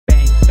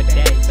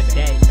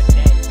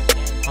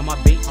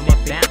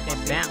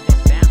bounce.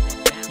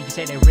 You can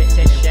say they rich,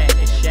 they shake.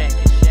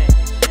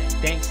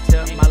 Thanks to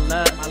my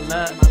love.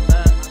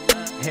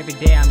 Every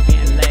day I'm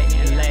getting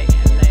late.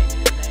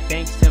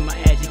 Thanks to my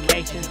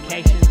education,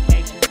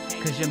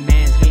 cause your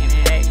man's getting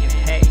paid.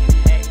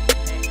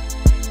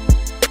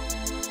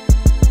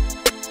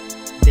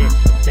 This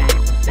for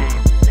damn.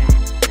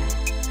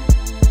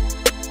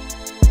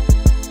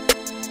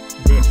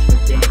 This for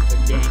damn.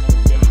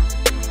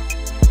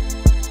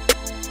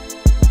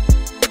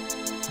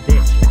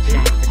 This for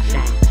damn.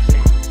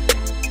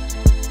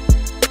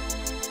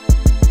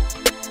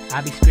 I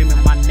be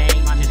screaming my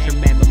name, just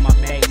remember my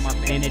face.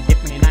 In a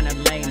different kind of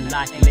lane,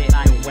 like lit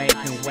and wait.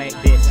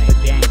 This for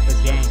gang.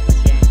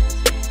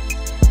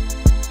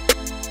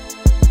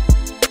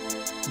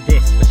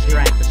 This for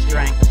strength.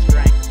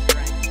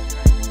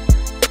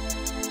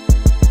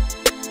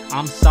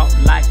 I'm salt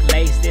like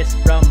lace, this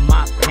from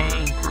my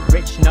pain.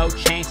 Rich, no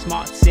chain,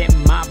 smarts in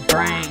my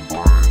brain.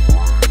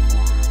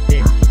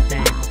 This for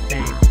damn.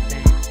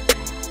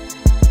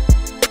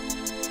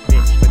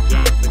 This for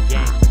gang.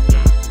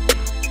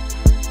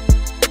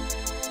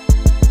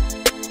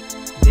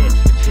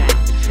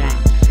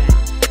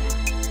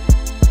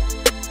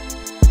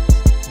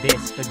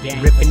 This for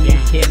gang. Ripping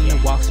and killing,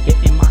 while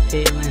spitting my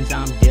feelings.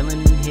 I'm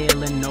dealing and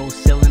healing, no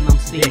ceiling, I'm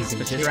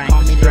seasoned. Just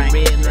call me the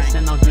realist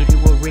and I'll give you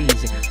a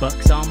reason.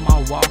 Bucks on my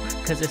wall,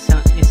 cause the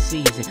sun is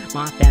season.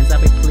 My fans I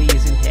be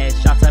pleasing,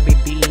 headshots I be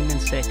beaming.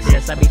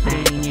 Success I be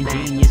feeling,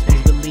 genius,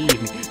 please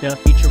believe me. The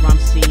future I'm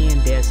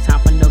seeing, there's time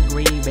for no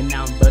grieving.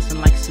 Now I'm busting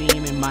like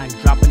semen, mic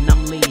dropping,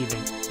 I'm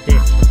leaving.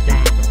 This for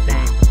damn.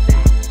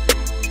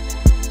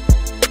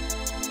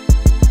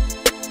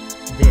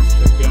 This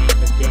for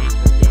damn.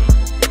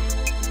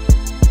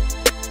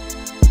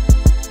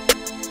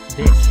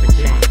 This for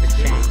change.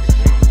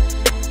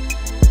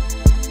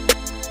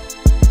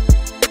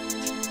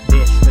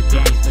 This for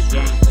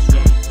gang.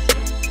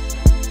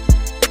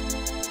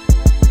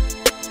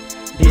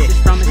 This is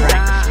from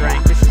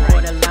inside. This is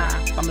for the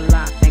life. I'm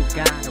alive, thank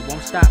God. I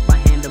won't stop. I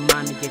hand the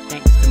mind and give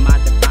thanks to my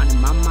divine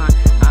in my mind.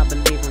 I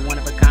believe in one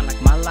of a kind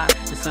like my life.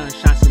 The sun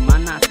shines through my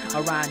nights.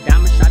 I ride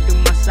diamond shot through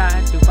my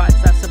side. Through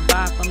fights I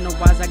survive. From the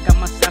wise I got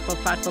myself a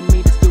fight for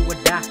me to do or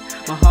die.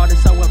 My heart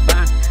is so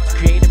divine.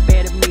 Created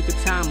better me through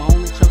time. I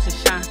only chose to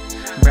shine.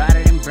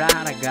 Brighter than bright,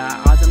 I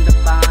got odds I'm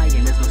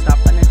defying. There's no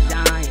stopping the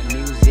giant.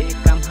 Music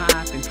I'm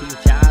hyping,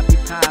 future I be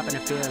popping. I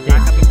feel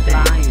like